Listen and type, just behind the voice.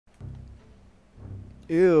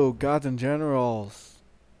Ew, gods and generals.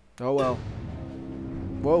 Oh well.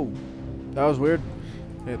 Whoa. That was weird.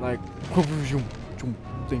 It like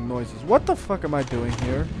thing noises. What the fuck am I doing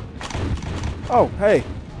here? Oh, hey.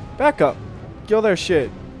 Back up. Kill their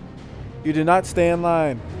shit. You did not stay in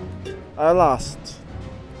line. I lost.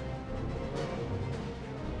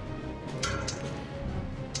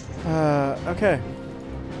 Okay.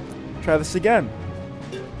 Try this again.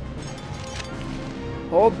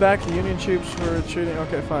 Hold back the Union troops for retreating.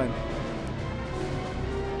 Okay, fine.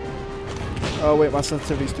 Oh wait, my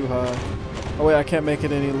sensitivity's too high. Oh wait, I can't make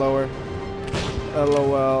it any lower.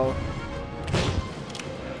 LOL.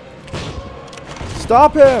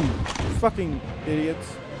 Stop him! Fucking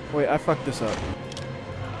idiots. Wait, I fucked this up.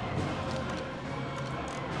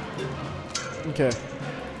 Okay.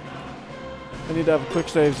 I need to have quick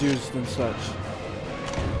saves used and such.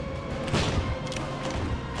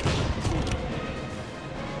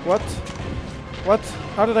 What? What?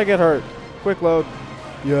 How did I get hurt? Quick load.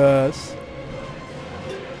 Yes.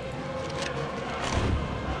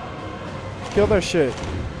 Kill their shit.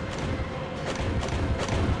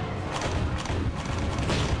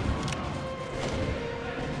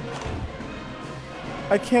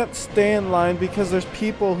 I can't stay in line because there's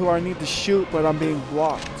people who I need to shoot, but I'm being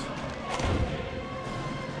blocked.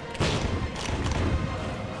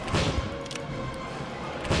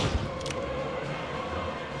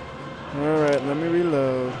 Alright, let me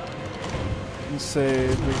reload. And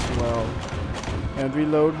save as well. And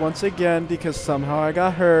reload once again because somehow I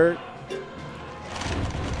got hurt.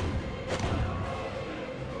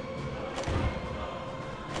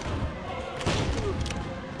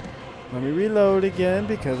 Let me reload again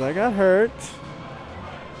because I got hurt.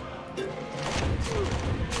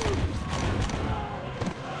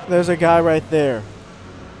 There's a guy right there.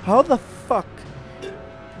 How the fuck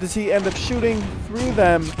does he end up shooting through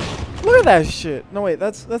them? Look at that shit. No wait,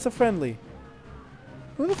 that's a friendly.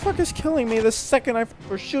 Who the fuck is killing me the second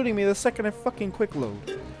or shooting me the second I fucking quick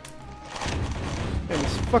load?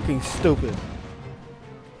 It's fucking stupid.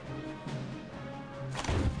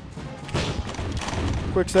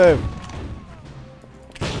 Quick save.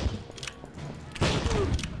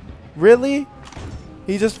 Really?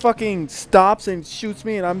 He just fucking stops and shoots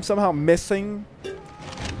me and I'm somehow missing?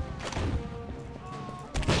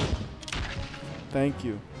 Thank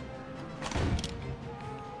you.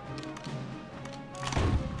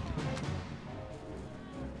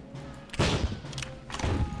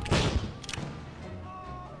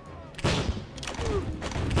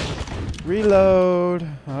 Reload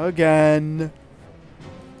again.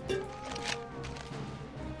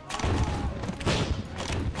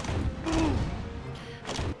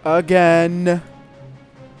 Again.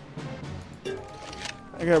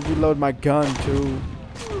 I gotta reload my gun too.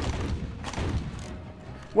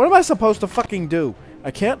 What am I supposed to fucking do?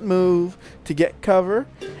 I can't move to get cover,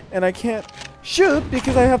 and I can't shoot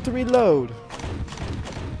because I have to reload.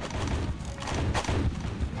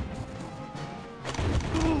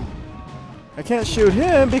 I can't shoot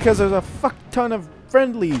him because there's a fuck ton of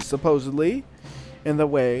friendlies supposedly in the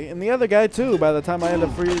way, and the other guy too by the time I end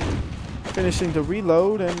up finishing to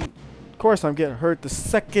reload, and of course I'm getting hurt the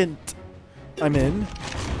second I'm in.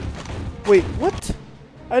 Wait, what?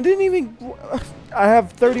 I didn't even... I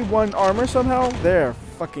have 31 armor somehow? There,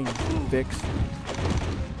 fucking fixed.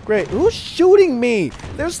 Great. Who's shooting me?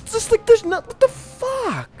 There's just like, there's not... What the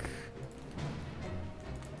fuck?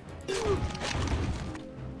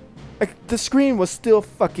 Like, the screen was still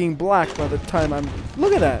fucking black by the time I'm...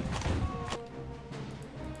 Look at that.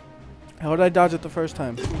 How did I dodge it the first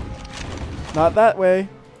time? Not that way.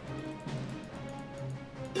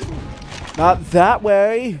 Not that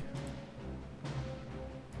way.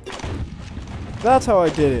 That's how I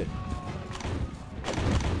did it.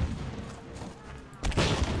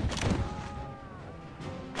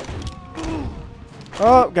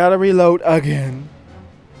 Oh, gotta reload again.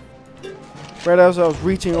 Right as I was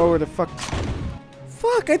reaching over to fuck.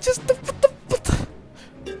 Fuck, I just...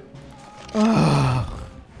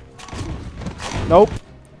 Nope.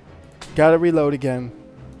 Gotta reload again.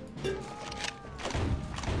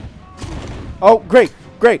 Oh, great,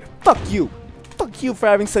 great. Fuck you. Fuck you for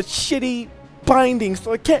having such shitty bindings,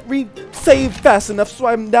 so I can't save fast enough, so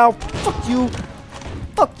I'm now... Fuck you.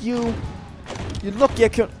 Fuck you. You're lucky I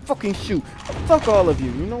can't fucking shoot. Fuck all of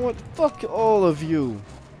you. You know what? Fuck all of you.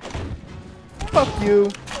 Fuck you.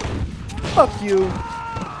 Fuck you.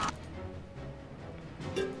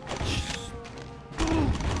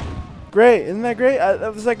 Great, isn't that great?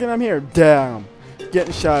 The second I'm here, damn,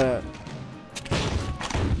 getting shot at.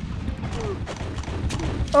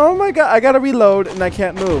 Oh my god, I gotta reload and I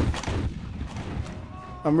can't move.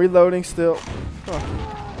 I'm reloading still. Fuck.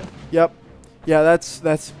 Yep. Yeah, that's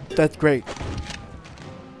great.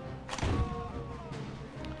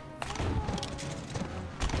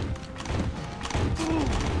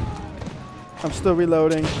 I'm still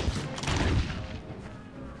reloading.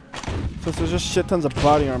 Since there's just shit tons of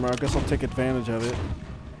body armor, I guess I'll take advantage of it.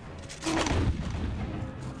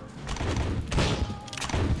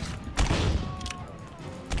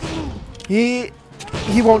 He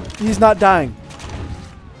won't, he's not dying.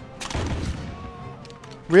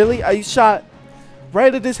 Really? I shot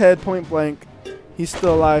right at his head, point blank. He's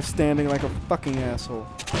still alive, standing like a fucking asshole.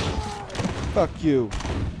 Fuck you.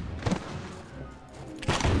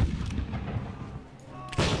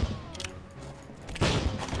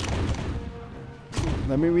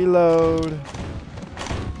 Let me reload.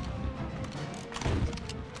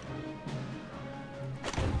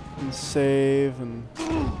 And save and...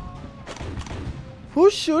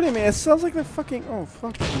 Who's shooting me? It sounds like they're fucking... Oh,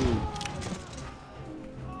 fuck you.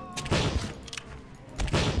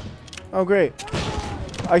 Oh, great.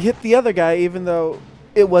 I hit the other guy even though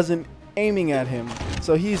it wasn't aiming at him.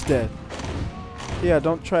 So he's dead. Yeah,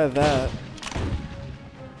 don't try that.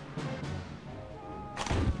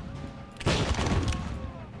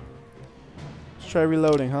 Let's try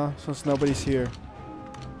reloading, huh? Since nobody's here.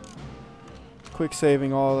 Quick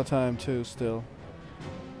saving all the time, too, still.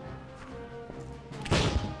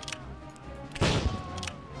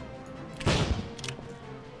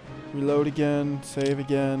 Reload again, save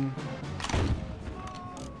again.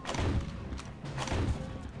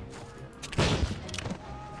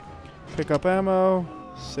 Pick up ammo,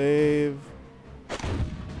 save.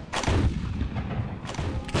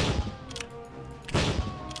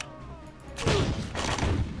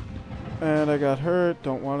 And I got hurt,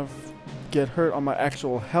 don't want to get hurt on my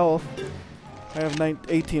actual health. I have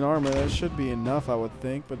 18 armor, that should be enough I would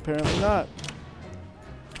think, but apparently not.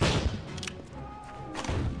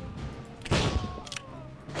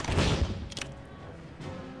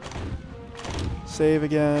 Save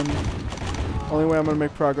again. Only way I'm gonna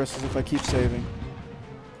make progress is if I keep saving.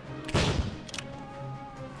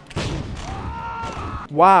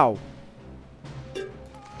 Wow.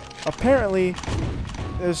 Apparently,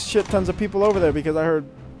 there's shit tons of people over there because I heard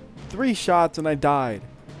 3 shots and I died.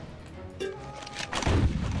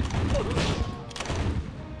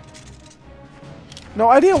 No,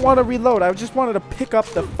 I didn't want to reload. I just wanted to pick up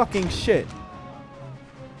the fucking shit.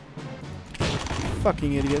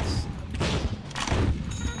 Fucking idiots.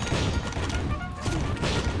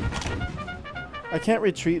 I can't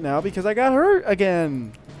retreat now because I got hurt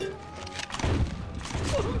again.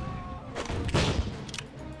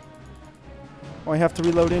 Oh, I have to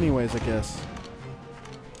reload anyways, I guess.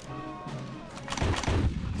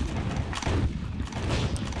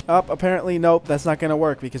 Up, apparently, nope, that's not gonna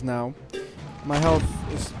work because now my health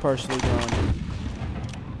is partially gone.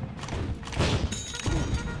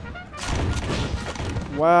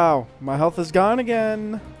 Wow, my health is gone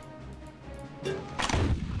again.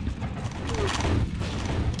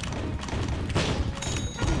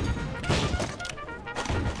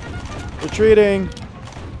 Retreating.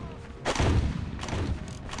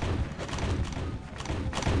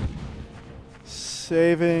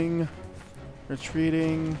 Saving.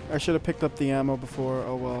 Retreating. I should have picked up the ammo before.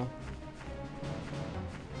 Oh well.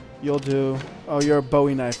 You'll do. Oh, you're a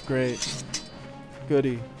Bowie knife. Great.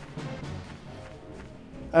 Goody.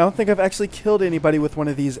 I don't think I've actually killed anybody with one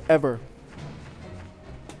of these ever.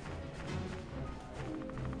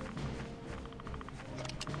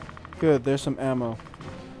 Good. There's some ammo.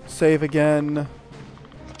 Save again.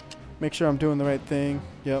 Make sure I'm doing the right thing.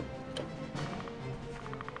 Yep.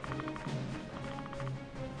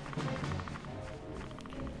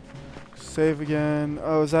 Save again.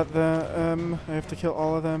 Oh, is that the I have to kill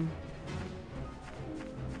all of them?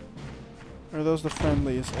 Or are those the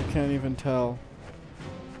friendlies? I can't even tell.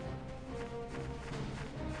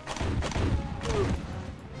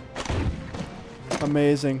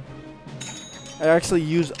 Amazing. I actually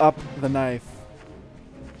use up the knife.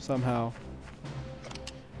 Somehow.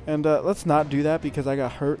 And let's not do that because I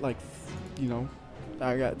got hurt, like, you know,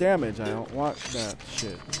 I got damage. I don't want that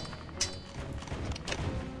shit.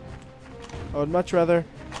 I would much rather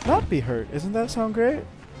not be hurt. Isn't that sound great?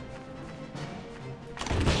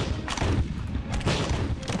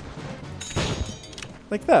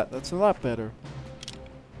 Like that. That's a lot better.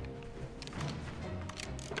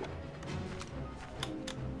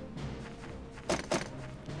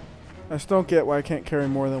 I still don't get why I can't carry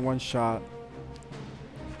more than one shot.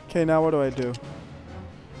 Okay, now what do I do?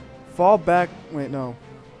 Fall back. Wait, no.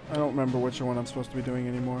 I don't remember which one I'm supposed to be doing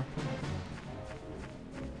anymore.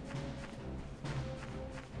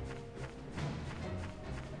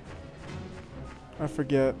 I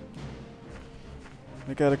forget.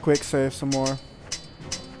 I gotta quick save some more.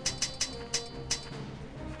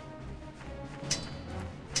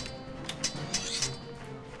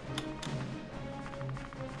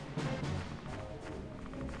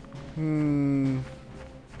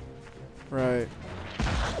 Right.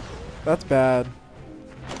 That's bad.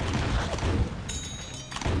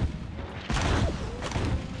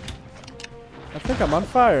 I think I'm on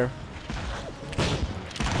fire.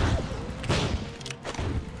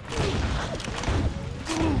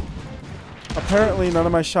 Apparently none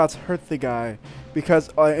of my shots hurt the guy because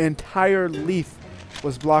an entire leaf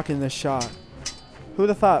was blocking the shot. Who'd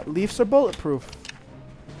have thought leaves are bulletproof?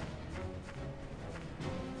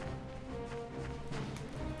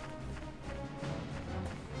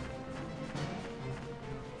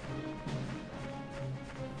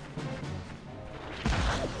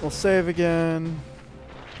 We'll save again.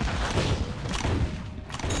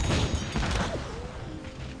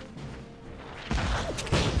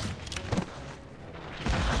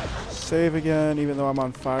 Save again, even though I'm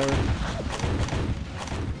on fire.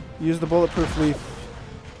 Use the bulletproof leaf.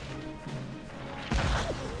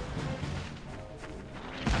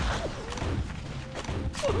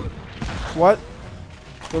 What?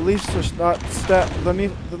 The leaves are not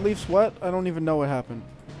the leaves what? I don't even know what happened.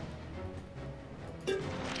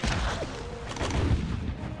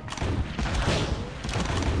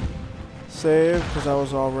 Save, because I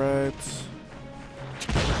was alright.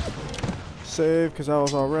 Save, because I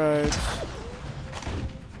was alright.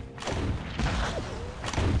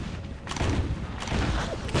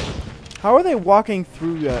 How are they walking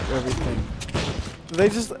through that everything? Are they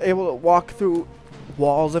just able to walk through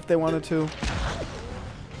walls if they wanted to?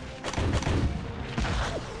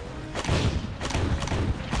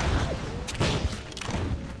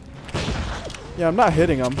 Yeah, I'm not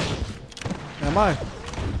hitting them. Am I?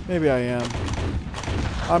 Maybe I am.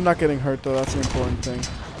 I'm not getting hurt though, that's the important thing.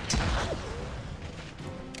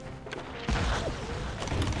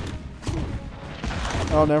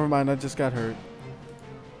 Oh, never mind, I just got hurt.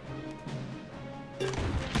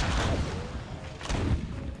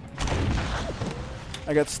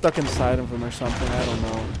 I got stuck inside of him or something, I don't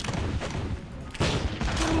know.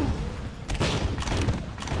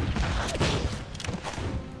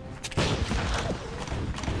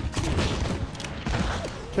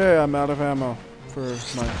 Okay, I'm out of ammo for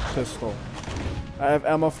my pistol. I have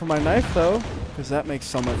ammo for my knife though, because that makes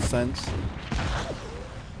so much sense.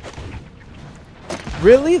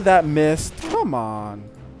 Really? That missed? Come on.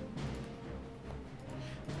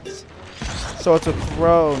 So it's a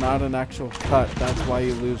throw, not an actual cut. That's why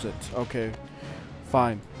you lose it. Okay.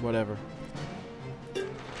 Fine. Whatever.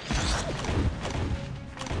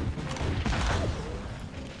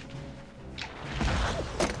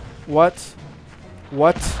 What?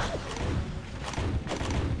 What?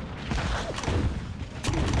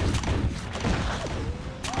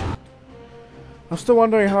 I'm still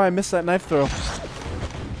wondering how I missed that knife throw.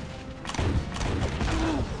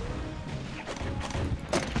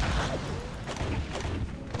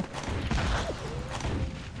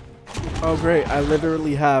 Oh great, I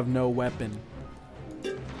literally have no weapon.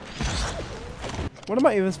 What am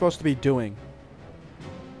I even supposed to be doing?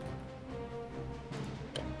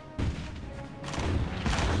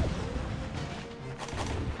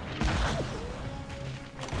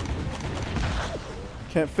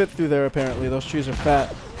 Can't fit through there apparently, those trees are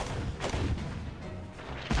fat.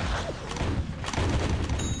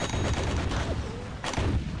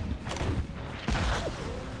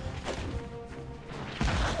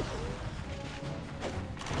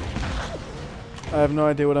 I have no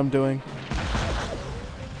idea what I'm doing.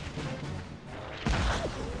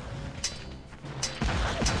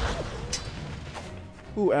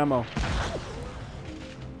 Ooh, ammo.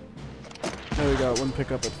 There we go, it wouldn't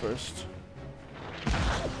pick up at first.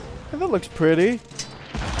 Hey, that looks pretty.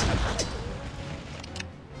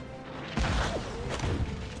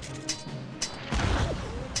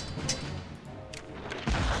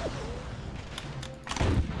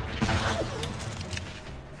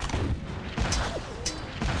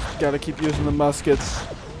 Gotta keep using the muskets.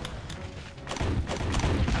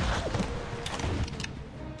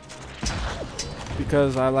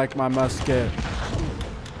 Because I like my musket.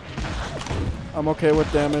 I'm okay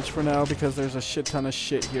with damage for now because there's a shit ton of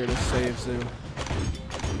shit here to save Zoo.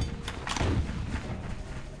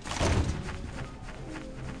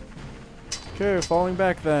 Okay, falling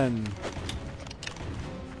back then.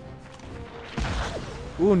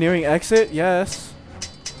 Ooh, nearing exit? Yes.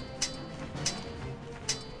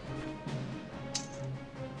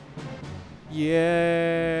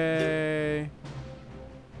 Yay.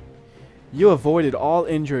 You avoided all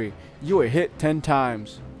injury. You were hit 10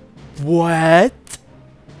 times. What?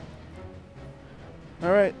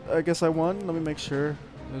 Alright, I guess I won. Let me make sure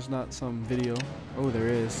there's not some video. Oh, there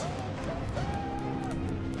is.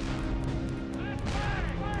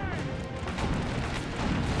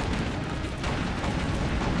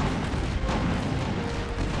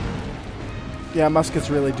 Yeah, muskets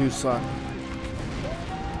really do suck.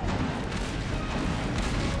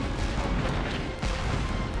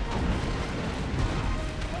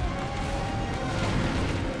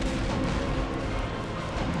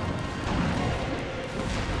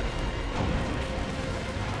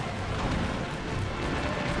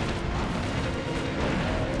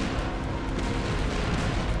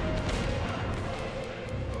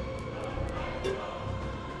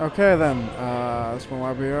 Okay then, that's been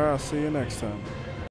WhyBeAre. I'll see you next time.